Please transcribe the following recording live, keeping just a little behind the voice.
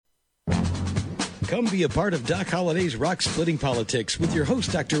Come be a part of Doc Holliday's Rock Splitting Politics with your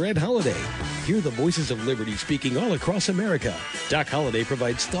host, Dr. Ed Holliday. Hear the voices of liberty speaking all across America. Doc Holliday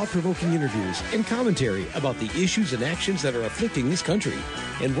provides thought-provoking interviews and commentary about the issues and actions that are afflicting this country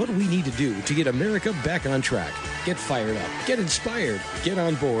and what we need to do to get America back on track. Get fired up, get inspired, get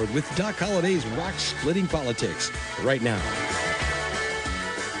on board with Doc Holliday's Rock Splitting Politics right now.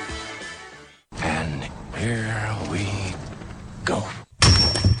 And here we go.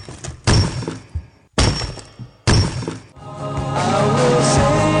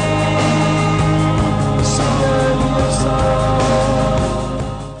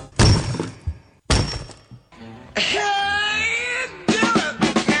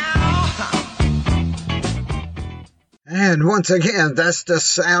 And once again, that's the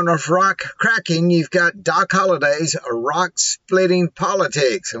sound of rock cracking. You've got Doc Holliday's Rock Splitting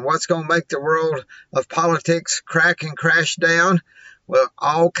Politics. And what's going to make the world of politics crack and crash down? Well,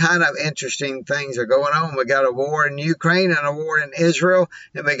 all kind of interesting things are going on. We got a war in Ukraine and a war in Israel,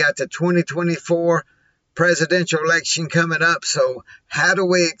 and we got the 2024 presidential election coming up. So how do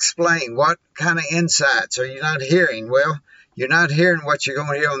we explain? What kind of insights are you not hearing? Well, you're not hearing what you're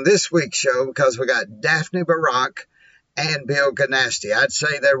going to hear on this week's show because we got Daphne Barak and Bill Gunasti. I'd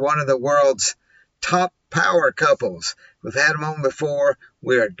say they're one of the world's top power couples. We've had them on before.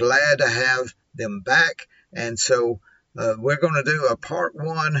 We are glad to have them back. And so we're going to do a part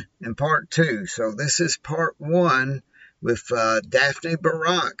 1 and part 2. So this is part 1 with Daphne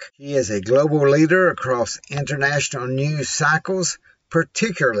Barak. She is a global leader across international news cycles,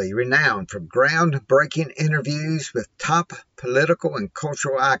 particularly renowned for groundbreaking interviews with top political and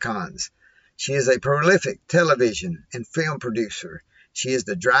cultural icons. She is a prolific television and film producer. She is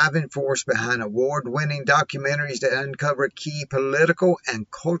the driving force behind award-winning documentaries that uncover key political and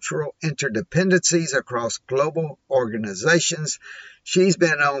cultural interdependencies across global organizations. She's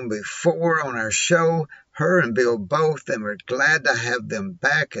been on before on our show, her and Bill both, and we're glad to have them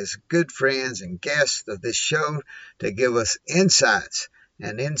back as good friends and guests of this show to give us insights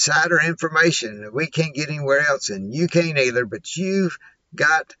and insider information that we can't get anywhere else, and you can't either, but you've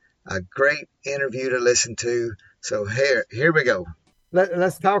got a great interview to listen to. So here we go.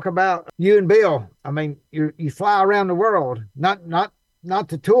 Let's talk about you and Bill. I mean, you fly around the world, not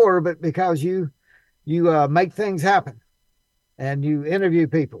to tour, but because you make things happen and you interview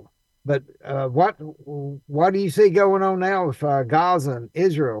people. But what do you see going on now with Gaza and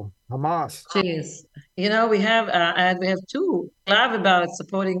Israel, Hamas? Jeez, we have two. Love about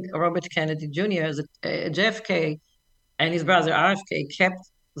supporting Robert Kennedy Jr. as JFK and his brother RFK kept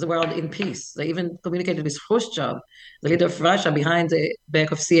the world in peace. They even communicated with Khrushchev, the leader of Russia. Behind the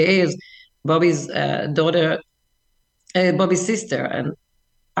back of CIA is Bobby's Bobby's sister, and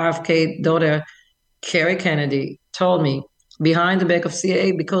RFK daughter Carrie Kennedy told me behind the back of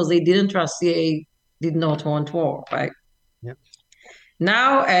CIA because they didn't trust CIA, did not want war, right? Yep.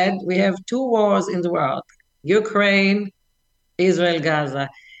 Now, Ed, we have 2 wars in the world: Ukraine, Israel, Gaza.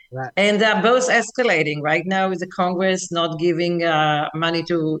 Right. And they're both escalating right now with the Congress not giving money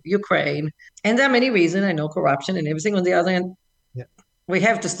to Ukraine. And there are many reasons. I know corruption and everything. On the other hand, we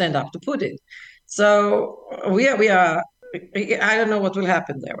have to stand up to Putin. So we are, I don't know what will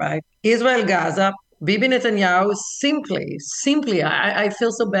happen there, right? Israel, Gaza, Bibi Netanyahu simply, I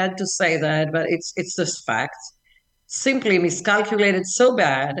feel so bad to say that, but it's just fact, simply miscalculated so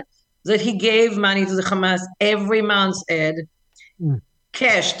bad that he gave money to the Hamas every month, Ed.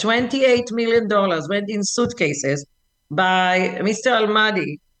 Cash, $28 million went in suitcases by Mr.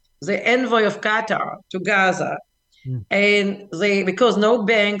 Al-Mahdi, the envoy of Qatar, to Gaza. And because no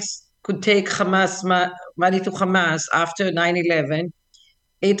banks could take Hamas money to Hamas after 9/11,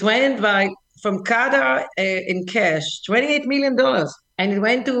 it went from Qatar in cash, $28 million. And it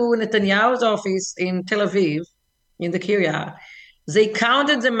went to Netanyahu's office in Tel Aviv, in the Kiryat. They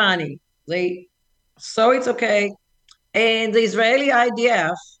counted the money. They saw it's okay. And the Israeli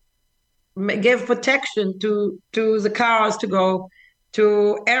IDF gave protection to the cars to go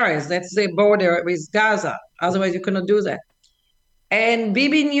to Erez, that's the border with Gaza. Otherwise, you cannot do that. And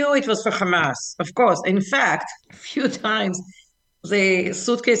Bibi knew it was for Hamas, of course. In fact, a few times the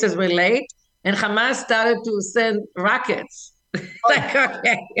suitcases were late, and Hamas started to send rockets. Like,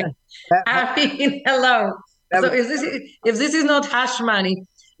 okay, I mean, hello. So if this is not hush money,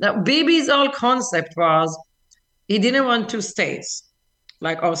 now Bibi's whole concept was, he didn't want 2 states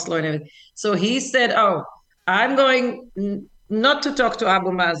like Oslo and everything. So he said, I'm going not to talk to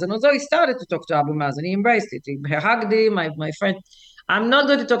Abu Mazen, although he started to talk to Abu Mazen. He embraced it. He hugged him, my friend. I'm not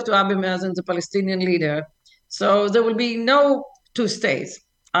going to talk to Abu Mazen, the Palestinian leader. So there will be no 2 states.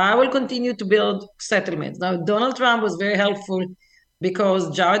 I will continue to build settlements. Now, Donald Trump was very helpful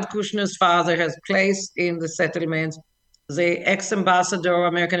because Jared Kushner's father has placed in the settlements the ex-ambassador,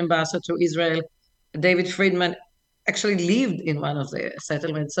 American ambassador to Israel, David Friedman, actually lived in one of the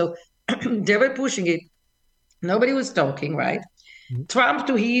settlements. So they were pushing it. Nobody was talking, right? Trump,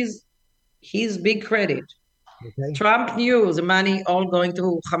 to his big credit, Trump knew the money all going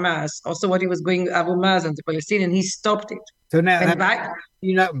to Hamas, also what he was going Abu Mazen, the Palestinian, he stopped it. So now,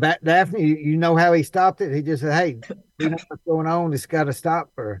 Daphne, you know how he stopped it? He just said, hey, we know what's going on. It's got to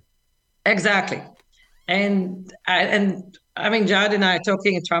stop. Exactly. And I mean, Jared and I are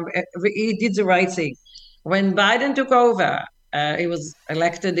talking, and Trump, he did the right thing. When Biden took over, he was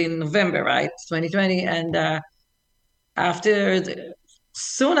elected in November, right, 2020, and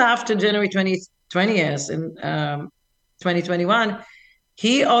soon after January 20th in 2021,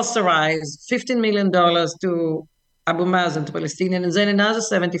 he authorized $15 million to Abu Mazen, to Palestinians, and then another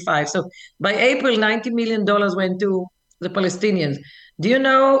 75. So by April, $90 million went to the Palestinians. Do you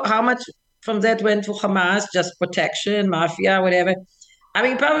know how much from that went to Hamas, just protection, mafia, whatever? I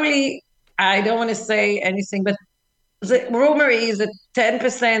mean, probably, I don't want to say anything, but the rumor is that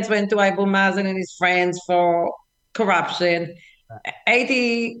 10% went to Abu Mazen and his friends for corruption,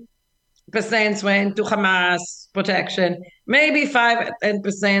 80% went to Hamas protection, maybe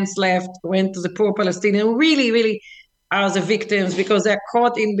 5% left went to the poor Palestinians who really, really are the victims because they're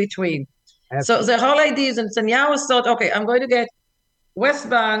caught in between. Absolutely. So the whole idea is, and Netanyahu thought, okay, I'm going to get West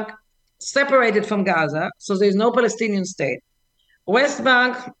Bank separated from Gaza, so there's no Palestinian state. West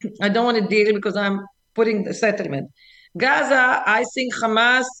Bank, I don't want to deal because I'm putting the settlement. Gaza, I think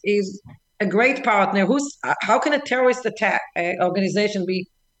Hamas is a great partner. How can a terrorist attack organization be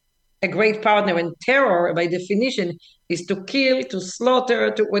a great partner when terror, by definition, is to kill, to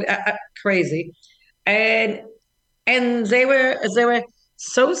slaughter, to crazy? And they were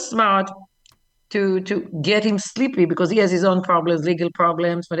so smart to get him sleepy because he has his own problems, legal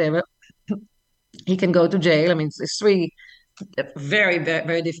problems, whatever. He can go to jail. I mean, it's three very, very,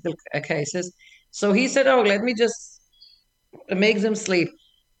 very difficult cases. So he said, "Oh, let me just make them sleep."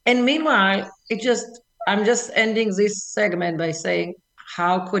 And meanwhile, I'm just ending this segment by saying,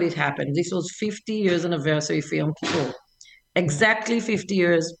 how could it happen? This was 50 years anniversary for Yom Kippur. Exactly 50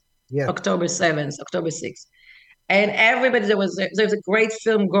 years, yeah. October 7th, October 6th. And everybody, there's a great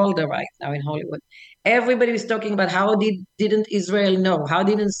film, Golda, right now in Hollywood. Everybody was talking about how didn't Israel know? How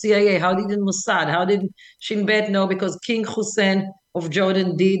didn't CIA? How didn't Mossad? How didn't Shin Bet know? Because King Hussein of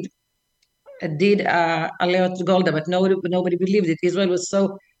Jordan did alert Golda, but nobody believed it. Israel was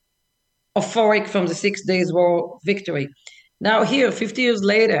so euphoric from the 6 Days War victory. Now here, 50 years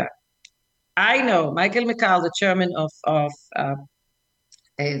later, I know Michael McCall, the chairman of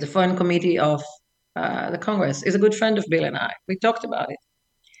the Foreign Committee of the Congress, is a good friend of Bill and I. We talked about it.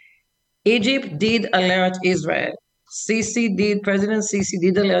 Egypt did alert Israel. President Sisi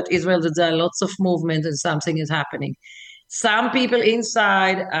did alert Israel that there are lots of movement and something is happening. Some people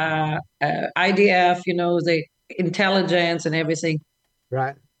inside IDF, the intelligence and everything.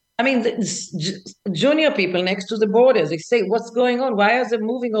 Right. I mean, junior people next to the borders, they say, what's going on? Why are they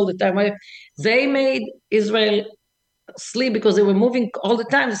moving all the time? They made Israel sleep because they were moving all the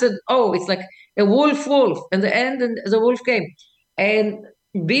time. They said, oh, it's like a wolf. And the end, and the wolf came. And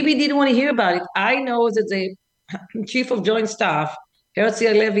Bibi didn't want to hear about it. I know that the chief of joint staff,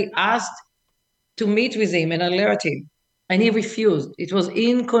 Herzl Levy, asked to meet with him and alert him. And he refused. It was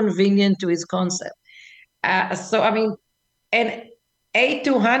inconvenient to his concept. So, I mean, and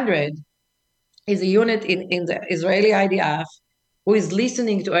 8200 is a unit in the Israeli IDF who is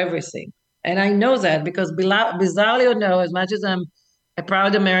listening to everything. And I know that because bizarrely or no, as much as I'm a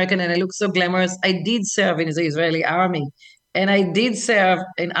proud American and I look so glamorous, I did serve in the Israeli army. And I did serve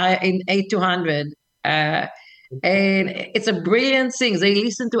in 8200. And it's a brilliant thing. They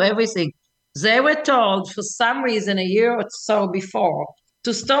listen to everything. They were told for some reason a year or so before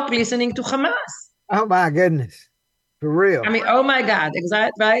to stop listening to Hamas. Oh my goodness. For real. I mean, oh my God,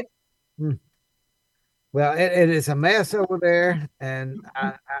 exactly, right? Well, it is a mess over there, and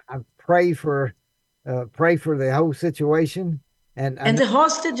I pray for the whole situation. And the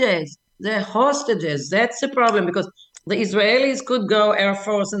hostages, that's the problem, because the Israelis could go Air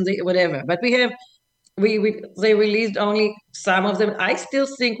Force and whatever, but they released only some of them. I still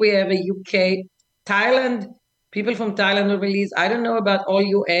think we have a UK, Thailand, people from Thailand were released. I don't know about all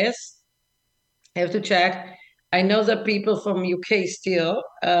US. I have to check. I know that people from UK still,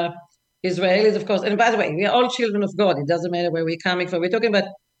 Israelis, of course. And by the way, we are all children of God. It doesn't matter where we're coming from. We're talking about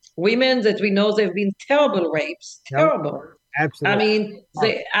women that we know there have been terrible rapes. Terrible. Absolutely.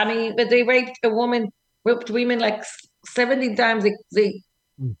 But they raped women like 17 times.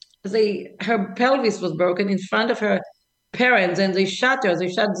 Her pelvis was broken in front of her. parents, and they shot her,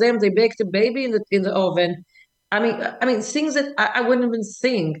 they shot them, they baked a baby in the oven. I mean, things that I wouldn't even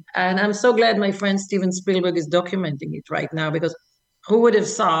think. And I'm so glad my friend Steven Spielberg is documenting it right now, because who would have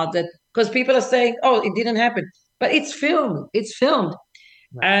thought that? Because people are saying, "Oh, it didn't happen," but it's filmed. It's filmed.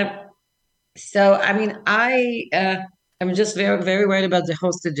 Right. So I mean, I'm just very very worried about the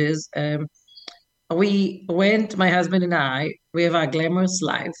hostages. We went, my husband and I, we have our glamorous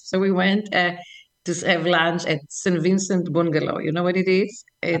life. So we went to have lunch at St. Vincent Bungalow. You know what it is?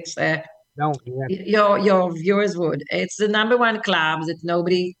 It's Don't you have your viewers would. It's the number one club that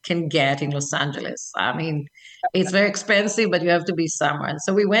nobody can get in Los Angeles. I mean, it's very expensive, but you have to be somewhere.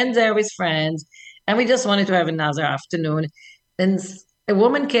 So we went there with friends, and we just wanted to have another afternoon. And a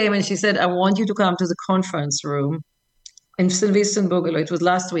woman came and she said, "I want you to come to the conference room in St. Vincent Bungalow." It was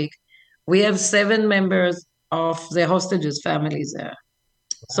last week. We have 7 members of the hostages' families there.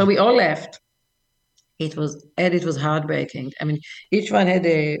 So we all left. It was heartbreaking. I mean, each one had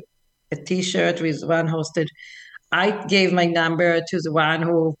a T-shirt with one hostage. I gave my number to the one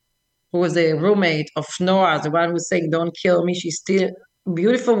who was a roommate of Noah, the one who was saying, "Don't kill me." She's still a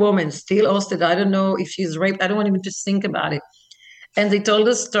beautiful woman, still hostage. I don't know if she's raped. I don't want even to think about it. And they told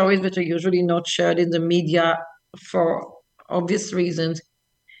us stories which are usually not shared in the media for obvious reasons.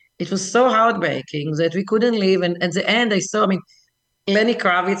 It was so heartbreaking that we couldn't leave. And at the end, I saw, I mean, Lenny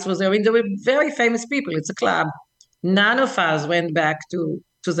Kravitz was there. I mean, there were very famous people. It's a club. None of us went back to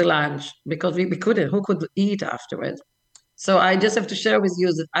the lunch because we couldn't. Who could eat afterwards? So I just have to share with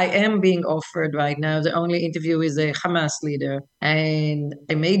you that I am being offered right now the only interview with a Hamas leader, and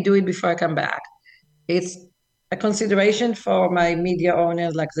I may do it before I come back. It's a consideration for my media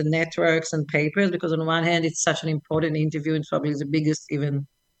owners, like the networks and papers, because on one hand, it's such an important interview. It's probably the biggest even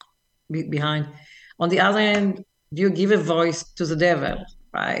behind. On the other hand, you give a voice to the devil,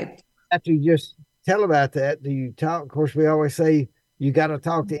 right? after you just tell about that, do you talk? Of course, we always say you got to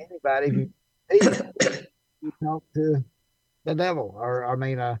talk to anybody. If you talk to the devil, or I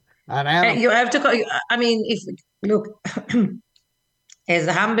mean, an animal. You have to. I mean, if look, as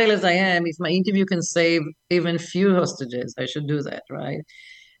humble as I am, if my interview can save even few hostages, I should do that, right?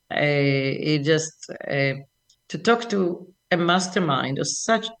 It just to talk to a mastermind of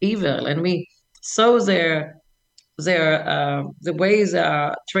such evil, and we saw the ways they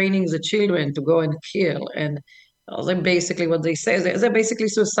are training the children to go and kill, and they basically what they say they're basically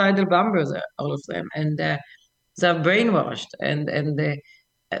suicidal bombers, all of them, and they're brainwashed, and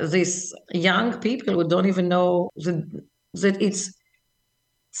these young people who don't even know that it's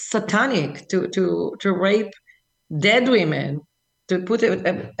satanic to rape dead women, to put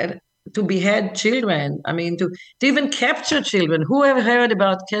to behead children. I mean, to even capture children. Who ever heard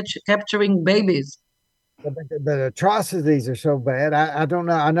about capturing babies? The atrocities are so bad. I don't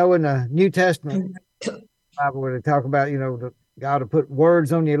know. I know in the New Testament Bible where they talk about, God to put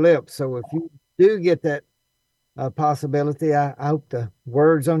words on your lips. So if you do get that possibility, I hope the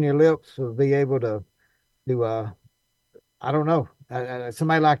words on your lips will be able to I don't know.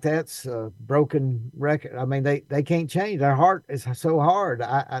 Somebody like that's a broken record. I mean, they can't change. Their heart is so hard.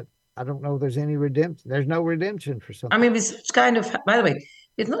 I don't know if there's any redemption. There's no redemption for something. I mean, it's kind of, by the way,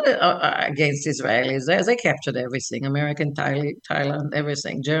 it's not against Israelis. They captured everything, American, Thailand,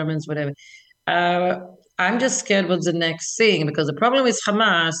 everything, Germans, whatever. I'm just scared what's the next thing, because the problem with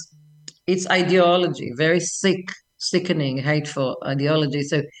Hamas, it's ideology, very sick, sickening, hateful ideology.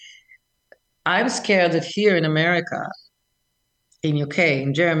 So I'm scared that here in America, in UK,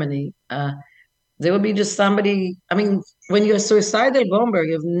 in Germany, there will be just somebody. I mean, when you're a suicidal bomber,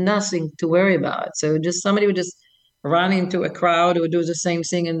 you have nothing to worry about. So just somebody would just run into a crowd who would do the same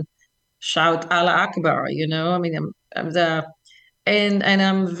thing and shout Allah Akbar. I mean, and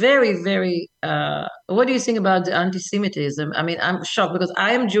I'm very, very. What do you think about the anti-Semitism? I mean, I'm shocked because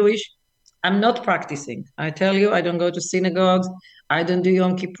I am Jewish. I'm not practicing. I tell you, I don't go to synagogues. I don't do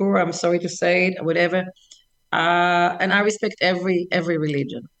Yom Kippur. I'm sorry to say it, whatever. And I respect every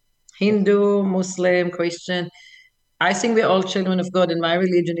religion, Hindu, Muslim, Christian. I think we're all children of God, and my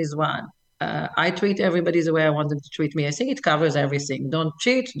religion is one. I treat everybody the way I want them to treat me. I think it covers everything. Don't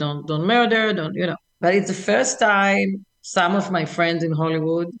cheat, don't murder, don't. But it's the first time some of my friends in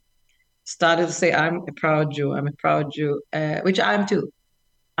Hollywood started to say, "I'm a proud Jew. I'm a proud Jew," which I'm too.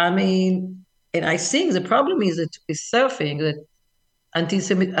 I mean, and I think the problem is surfing that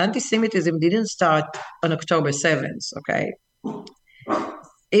anti-Semitism didn't start on October 7th, okay?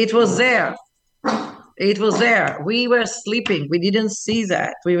 It was there. It was there. We were sleeping. We didn't see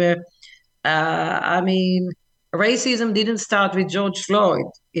that. I mean, racism didn't start with George Floyd.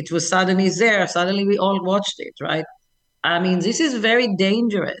 It was suddenly there. Suddenly we all watched it, right? I mean, this is very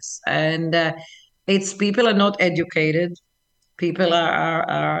dangerous. And It's people are not educated, people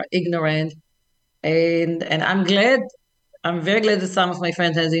are ignorant, and I'm very glad that some of my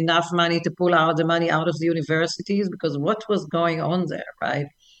friends has enough money to pull out the money out of the universities because what was going on there, right?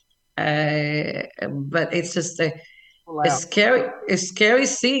 But it's just a scary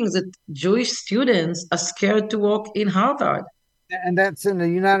thing that Jewish students are scared to walk in Harvard. And that's in the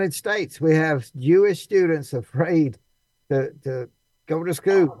United States. We have Jewish students afraid to go to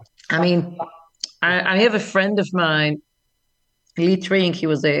school. I mean, I have a friend of mine, Lee Trink. He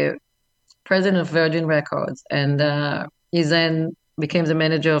was the president of Virgin Records, and he then became the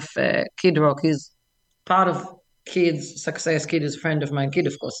manager of Kid Rock. He's part of Kid's success. Kid is a friend of mine. Kid,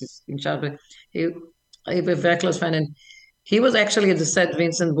 of course, is in charge. But he a very close friend, and he was actually at the St.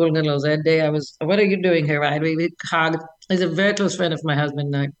 Vincent Bungalow that day. I was, what are you doing here, right? We hugged. He's a very close friend of my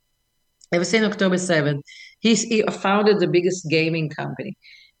husband and I. Ever since October 7th, he founded the biggest gaming company.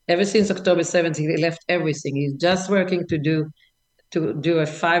 Ever since October 7th, he left everything. He's just working to do a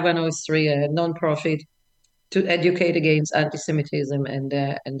 501(c)(3, a nonprofit to educate against anti-Semitism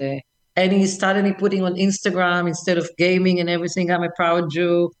and he started putting on Instagram instead of gaming and everything. I'm a proud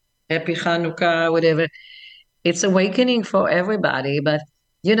Jew, happy Hanukkah, whatever. It's awakening for everybody, but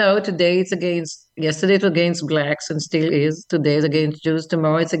today yesterday it was against blacks and still is. Today it's against Jews.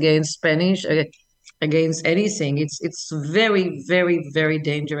 Tomorrow it's against Spanish, against anything. It's very, very, very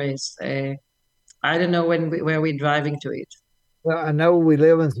dangerous. I don't know where we're driving to it. Well, I know we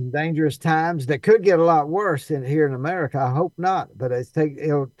live in some dangerous times that could get a lot worse here in America. I hope not, but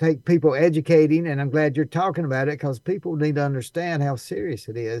it'll take people educating, and I'm glad you're talking about it because people need to understand how serious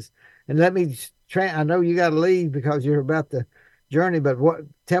it is. And I know you got to leave because you're about the journey, but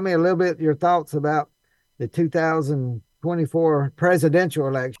tell me a little bit your thoughts about the 2024 presidential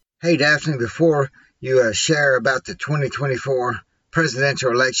election. Hey, Daphne, before you share about the 2024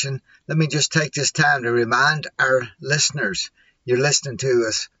 presidential election, let me just take this time to remind our listeners you're listening to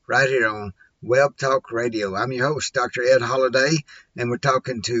us right here on Web Talk Radio. I'm your host, Dr. Ed Holliday, and we're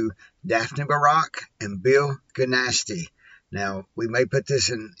talking to Daphne Barak and Bill Gunasti. Now, we may put this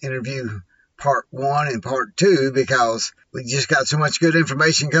in interview part 1 and part 2 because we just got so much good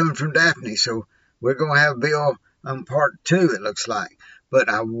information coming from Daphne. So we're going to have Bill on part 2, it looks like. But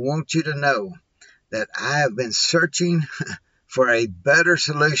I want you to know that I have been searching for a better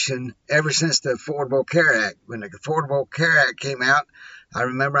solution ever since the Affordable Care Act. When the Affordable Care Act came out, I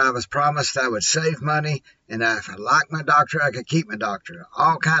remember I was promised I would save money, and if I liked my doctor, I could keep my doctor.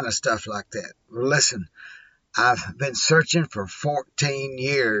 All kind of stuff like that. Well, listen, I've been searching for 14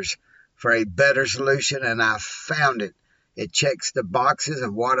 years for a better solution, and I found it. It checks the boxes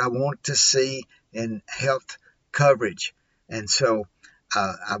of what I want to see in health coverage. And so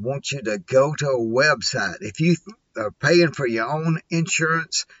I want you to go to a website. If you are paying for your own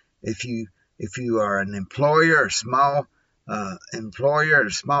insurance, if you are an employer, a small employer,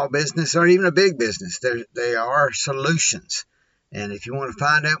 a small business, or even a big business, there are solutions. And if you want to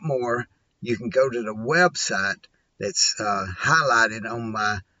find out more, you can go to the website that's highlighted on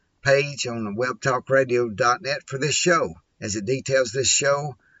my page on the webtalkradio.net for this show, as it details this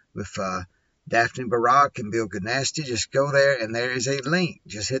show with Daphne Barak and Bill Gunasti. Just go there, and there is a link.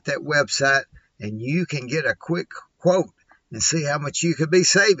 Just hit that website, and you can get a quick quote and see how much you could be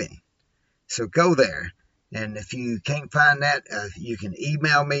saving. So go there, and if you can't find that, you can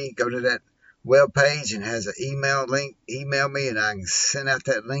email me. Go to that web page and it has an email link. Email me, and I can send out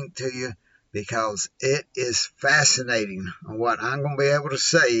that link to you because it is fascinating on what I'm going to be able to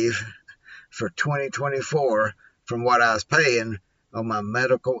save for 2024 from what I was paying on my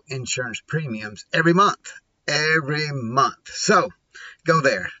medical insurance premiums every month. So go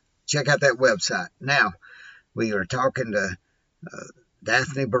there. Check out that website. Now, we are talking to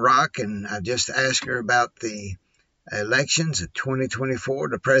Daphne Barak, and I just asked her about the elections of 2024,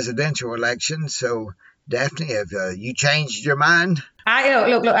 the presidential election. So, Daphne, have you changed your mind?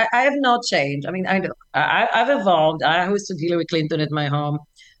 Look, I have not changed. I mean, I've evolved. I hosted Hillary Clinton at my home,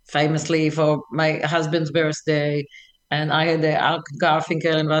 famously for my husband's birthday. And I had Al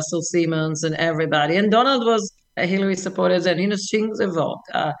Garfinkel and Russell Simmons and everybody. And Donald was a Hillary supporter, and things evolved.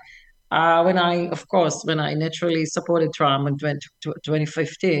 When I naturally supported Trump in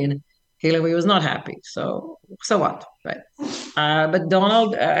 2015, Hillary was not happy. So what, right? But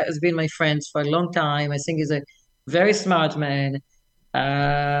Donald has been my friend for a long time. I think he's a very smart man.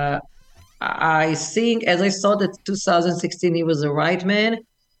 I think, as I saw that 2016, he was the right man.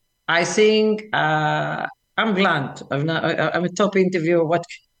 I think I'm blunt. I'm a top interviewer. What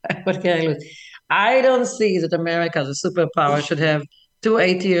can I lose? I don't see that America as a superpower should have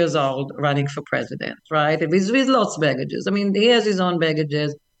 80 years old running for president, right? With lots of baggages. I mean, he has his own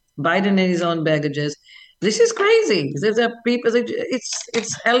baggages. Biden and his own baggages. This is crazy. There's a people.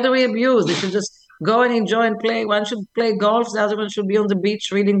 It's elderly abuse. They should just go and enjoy and play. One should play golf. The other one should be on the beach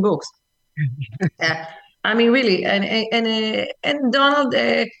reading books. I mean, really. And Donald.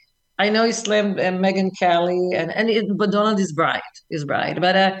 I know he slammed Megyn Kelly, but Donald is bright. Is bright,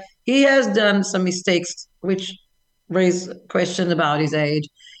 but he has done some mistakes which raise questions about his age.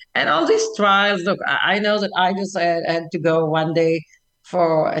 And all these trials. Look, I know that I just had to go one day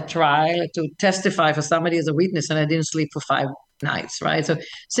for a trial to testify for somebody as a witness, and I didn't sleep for 5 nights, right? So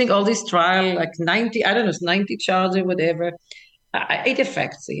seeing all this trial, like 90, I don't know, it's 90 charges or whatever, it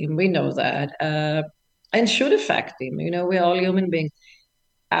affects him. We know that, and should affect him. You know, we're all human beings.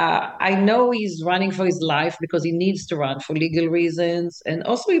 I know he's running for his life because he needs to run for legal reasons, and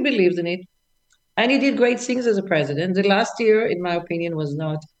also he believes in it. And he did great things as a president. The last year, in my opinion, was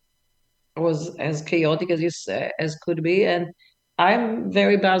as chaotic as you say, as could be. And I'm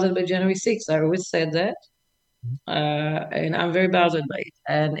very bothered by January 6th. I always said that. And I'm very bothered by it.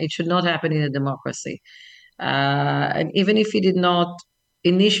 And it should not happen in a democracy. And even if he did not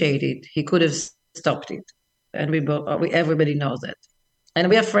initiate it, he could have stopped it. And everybody knows that. And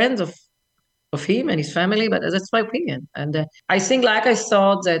we are friends of him and his family, but that's my opinion. And I think, like I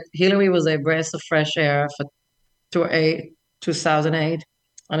thought that Hillary was a breath of fresh air for 2008,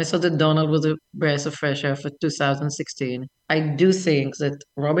 and I thought that Donald was a breath of fresh air for 2016. I do think that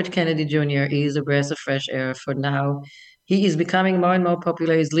Robert Kennedy Jr. is a breath of fresh air for now. He is becoming more and more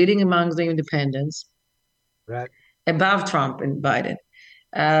popular. He's leading among the independents, Right. above Trump and Biden.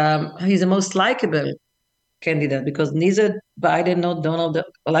 He's the most likable candidate because neither Biden nor Donald are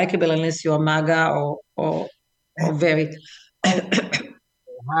likable unless you're MAGA or very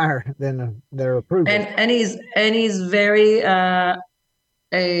Higher than their approval. and he's very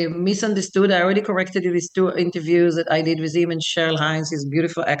misunderstood. I already corrected these 2 interviews that I did with him and Cheryl Hines, his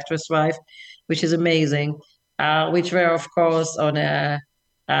beautiful actress wife, which is amazing. Which were, of course, on the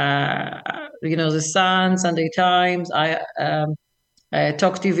Sun, Sunday Times,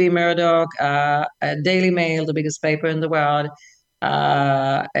 Talk TV, Murdoch, Daily Mail, the biggest paper in the world,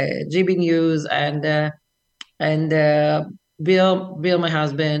 GB News, and Bill, my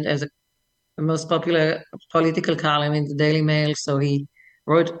husband, as the most popular political column in the Daily Mail. So he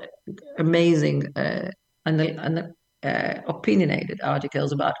wrote amazing opinionated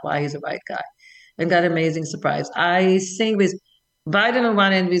articles about why he's the right guy, and got amazing surprise. I think with Biden on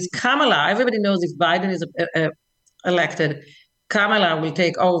one end, with Kamala, everybody knows if Biden is elected, Kamala will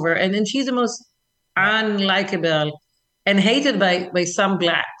take over, and then she's the most unlikable and hated by some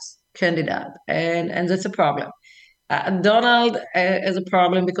blacks candidate, and that's a problem. Donald has a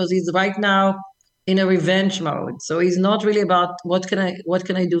problem because he's right now in a revenge mode. So he's not really about what can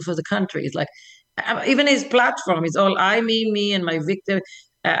I do for the country. It's like even his platform is all I, me, and my victim.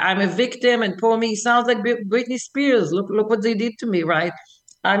 I'm a victim, and poor me. Sounds like Britney Spears. Look what they did to me, right?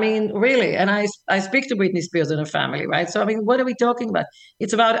 I mean, really. And I speak to Britney Spears and her family, right? So I mean, what are we talking about?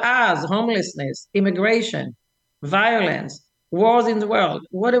 It's about us, homelessness, immigration, violence, wars in the world.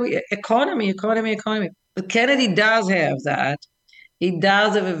 What are we? Economy. But Kennedy does have that. He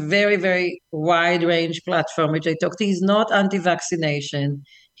does have a very, very wide range platform, which I talked to. He's not anti-vaccination.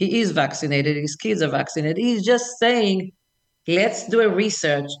 He is vaccinated. His kids are vaccinated. He's just saying, let's do a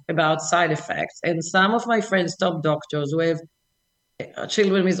research about side effects. And some of my friends, top doctors who have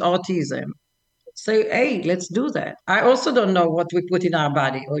children with autism, say, hey, let's do that. I also don't know what we put in our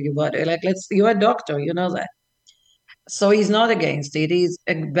body or your body. Like, you're a doctor, you know that. So he's not against it. He's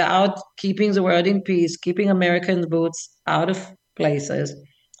about keeping the world in peace, keeping American boots out of places.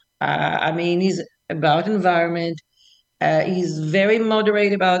 I mean, he's about environment. He's very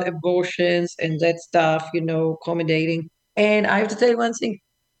moderate about abortions and that stuff, accommodating. And I have to tell you one thing.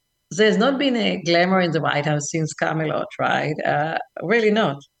 There's not been a glamour in the White House since Camelot, right? Really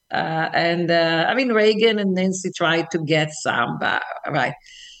not. I mean, Reagan and Nancy tried to get some, right?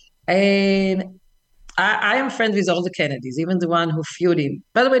 And I am friends with all the Kennedys, even the one who feud him.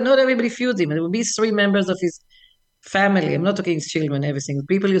 By the way, not everybody feuds him. There will be 3 members of his family. I'm not talking his children, everything.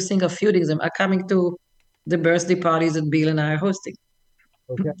 People you think of feuding them are coming to the birthday parties that Bill and I are hosting.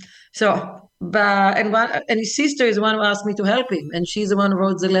 Okay. So, and his sister is the one who asked me to help him, and she's the one who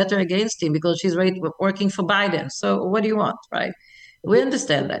wrote the letter against him because she's working for Biden. So, what do you want, right? We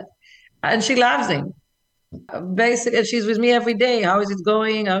understand that, and she loves him. Basically, she's with me every day. How is it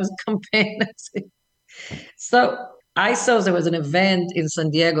going? How's the campaign? So I saw there was an event in San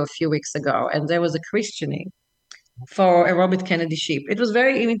Diego a few weeks ago, and there was a christening for a Robert Kennedy ship. It was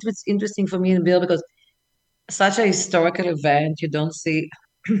very interesting for me and Bill because such a historical event you don't see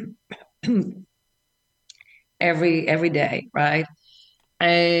every day, right?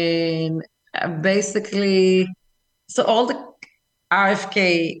 And basically, so all the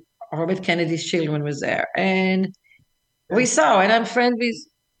RFK, Robert Kennedy's children was there. And we saw, and I'm friends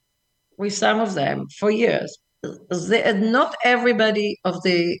with some of them for years. Not everybody of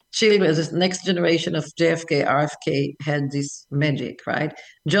the children, the next generation of JFK, RFK had this magic, right?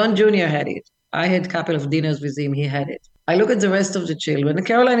 John Jr. had it. I had a couple of dinners with him. He had it. I look at the rest of the children. And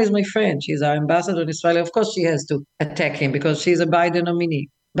Caroline is my friend. She's our ambassador in Israel. Of course, she has to attack him because she's a Biden nominee.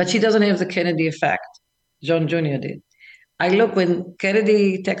 But she doesn't have the Kennedy effect. John Jr. did. I look when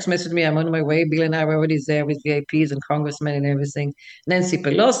Kennedy text messaged me, I'm on my way. Bill and I were already there with VIPs and congressmen and everything. Nancy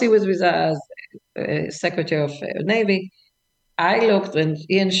Pelosi was with us, Secretary of Navy. I looked when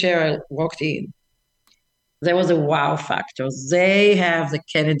Ian Cheryl walked in. There was a wow factor. They have the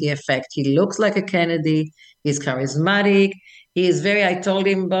Kennedy effect. He looks like a Kennedy. He's charismatic. He is very, I told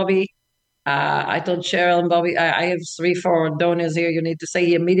him, Bobby, I told Cheryl and Bobby, I have 3, 4 donors here. You need to say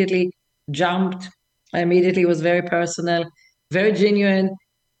he immediately jumped. Immediately was very personal, very genuine.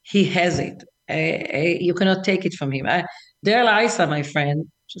 He has it. You cannot take it from him. Daryl Issa, my friend,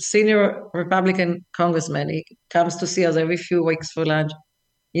 senior Republican congressman, he comes to see us every few weeks for lunch.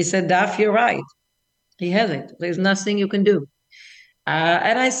 He said, Daph, you're right. He has it. There's nothing you can do.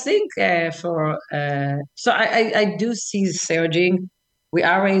 And I think so I do see surging. We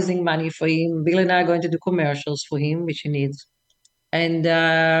are raising money for him. Bill and I are going to do commercials for him, which he needs. And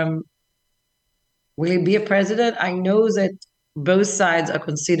will he be a president? I know that both sides are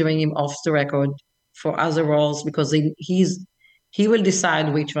considering him off the record for other roles because he will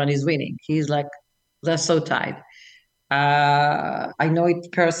decide which one is winning. He's like, they're so tight. I know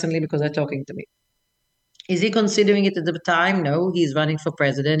it personally because they're talking to me. Is he considering it at the time? No, he's running for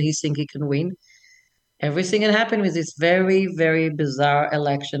president. He thinks he can win. Everything can happen with this very, very bizarre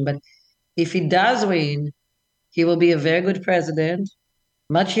election. But if he does win, he will be a very good president,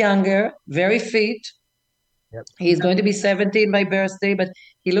 much younger, very fit. Yep. He's going to be 70 in my birthday, but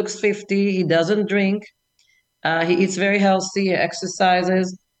he looks 50. He doesn't drink. He eats very healthy, he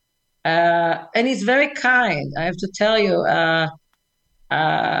exercises. And he's very kind. I have to tell you,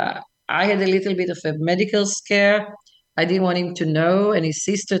 I had a little bit of a medical scare. I didn't want him to know, and his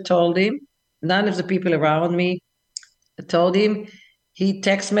sister told him. None of the people around me told him. He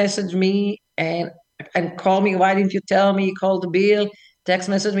text messaged me and called me. Why didn't you tell me? He called the Bill, text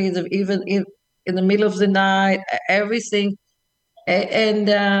messaged me even in the middle of the night. Everything. And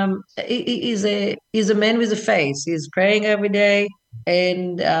he's a man with a face. He's praying every day,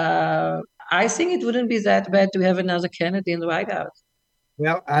 and I think it wouldn't be that bad to have another Kennedy in the White House.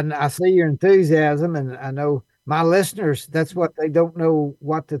 Well, I see your enthusiasm, and I know my listeners, that's what they don't know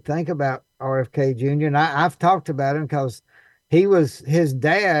what to think about RFK Jr. And I've talked about him because he was his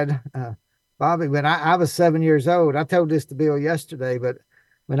dad, Bobby, when I was 7 years old. I told this to Bill yesterday, but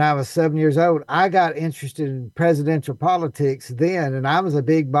when I was 7 years old, I got interested in presidential politics then, and I was a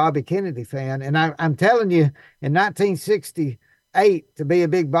big Bobby Kennedy fan. And I'm telling you, in 1968, to be a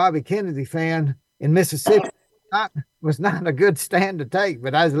big Bobby Kennedy fan in Mississippi was not a good stand to take.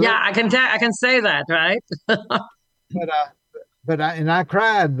 But I can say that, right? but I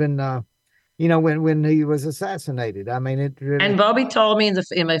cried when when he was assassinated. I mean, it really. And Bobby told me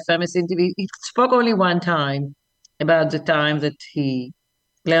in my famous interview, he spoke only one time about the time that he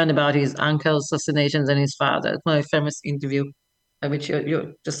learned about his uncle's assassinations and his father. It's my famous interview, which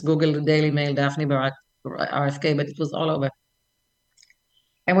you just Google the Daily Mail, Daphne Barak, RFK, but it was all over.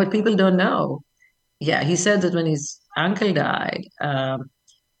 And what people don't know, he said that when his uncle died,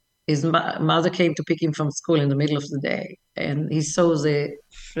 his mother came to pick him from school in the middle of the day, and he saw the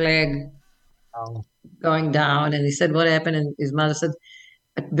flag going down, and he said, "What happened?" And his mother said,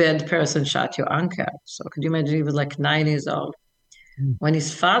 "A bad person shot your uncle." So could you imagine? He was like 9 years old. When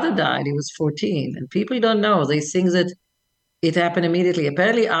his father died, he was 14, and people don't know. They think that it happened immediately.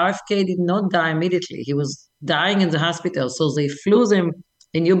 Apparently, RFK did not die immediately. He was dying in the hospital, so they flew him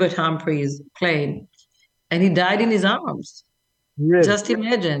in Hubert Humphrey's plane, and he died in his arms. Really? Just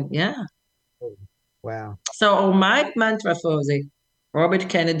imagine, yeah. Wow. So my mantra for the Robert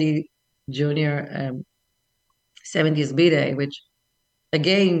Kennedy Jr. 70th B-Day, which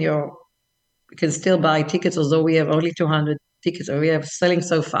again, you can still buy tickets, although we have only 200 tickets, or we are selling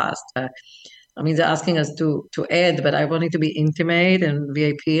so fast. I mean, they're asking us to add, but I want it to be intimate and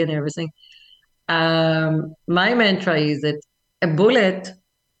VIP and everything. My mantra is that a bullet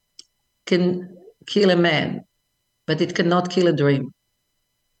can kill a man, but it cannot kill a dream.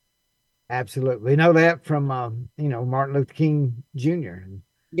 Absolutely. We know that from Martin Luther King Jr.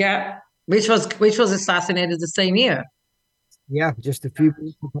 Yeah, which was assassinated the same year. Yeah, just a few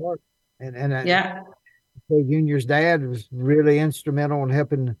weeks apart. And yeah. So Junior's dad was really instrumental in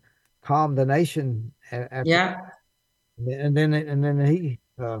helping calm the nation after, Yeah. and then he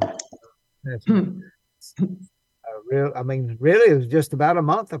that's real. I mean, really, it was just about a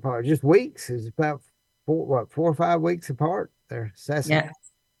month apart, just weeks. It was about 4 or 5 weeks apart. They're assassinated.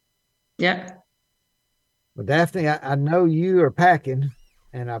 Yeah. Well, Daphne, I know you are packing,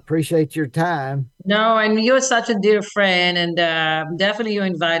 and I appreciate your time. No, and you're such a dear friend, and definitely you're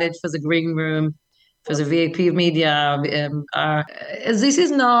invited for the green room, for the VIP media. This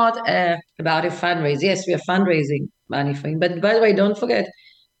is not about a fundraiser. Yes, we are fundraising money for him, but by the way, don't forget,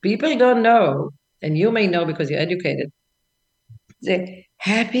 people don't know, and you may know because you're educated. The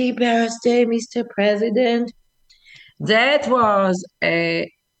Happy Birthday, Mr. President. That was a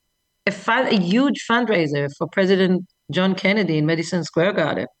huge fundraiser for President John Kennedy in Madison Square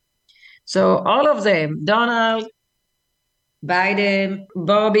Garden. So all of them, Donald, Biden,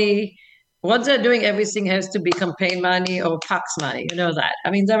 Bobby, what they're doing, everything has to be campaign money or PAC's money. You know that.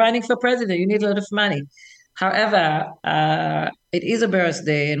 I mean, they're running for president. You need a lot of money. However, it is a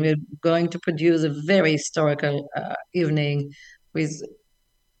birthday, and we're going to produce a very historical evening with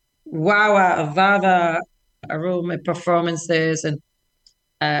Vava, a room, performances, and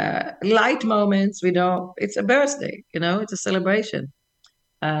light moments. It's a birthday, it's a celebration.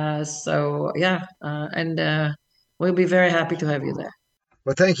 So yeah, and we'll be very happy to have you there.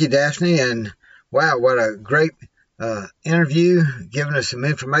 Well, thank you, Daphne. And wow, what a great interview, giving us some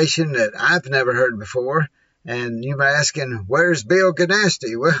information that I've never heard before. And you were asking, where's Bill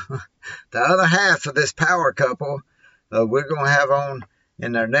Gunasti? Well, the other half of this power couple, we're going to have on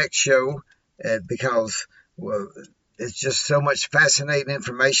in our next show because it's just so much fascinating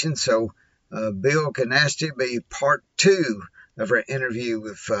information. So Bill Gunasti will be part 2 of our interview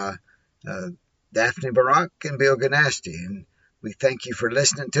with Daphne Barak and Bill Gunasti. And we thank you for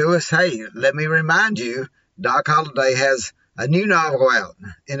listening to us. Hey, let me remind you, Doc Holliday has a new novel out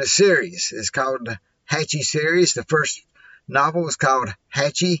in a series. It's called the Hatchie series. The first novel is called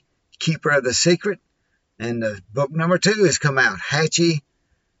Hatchie, Keeper of the Secret. And the book number 2 has come out, Hatchie,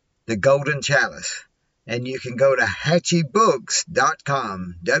 the Golden Chalice. And you can go to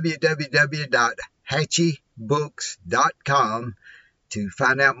hatchiebooks.com, www.hatchiebooks.com to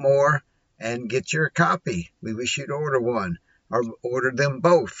find out more and get your copy. We wish you'd order one or order them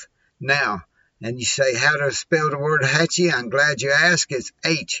both now. And you say how to spell the word Hatchie. I'm glad you asked. It's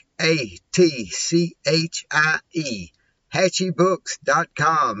Hatchie,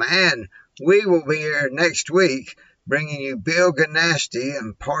 hatchiebooks.com. And we will be here next week bringing you Bill Gunasti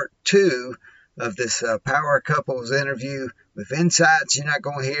in part 2 of this Power Couples interview with insights you're not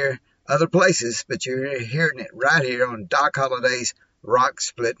going to hear other places, but you're hearing it right here on Doc Holliday's Rock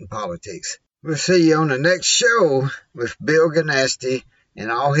Splitting Politics. We'll see you on the next show with Bill Gunasti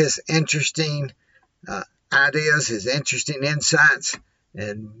and all his interesting ideas, his interesting insights,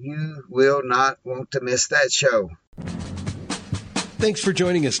 and you will not want to miss that show. Thanks for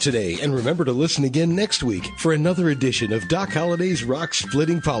joining us today, and remember to listen again next week for another edition of Doc Holliday's Rock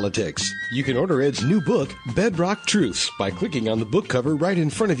Splitting Politics. You can order Ed's new book, Bedrock Truths, by clicking on the book cover right in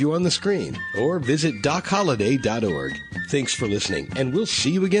front of you on the screen, or visit DocHolliday.org. Thanks for listening, and we'll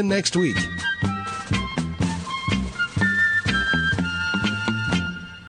see you again next week.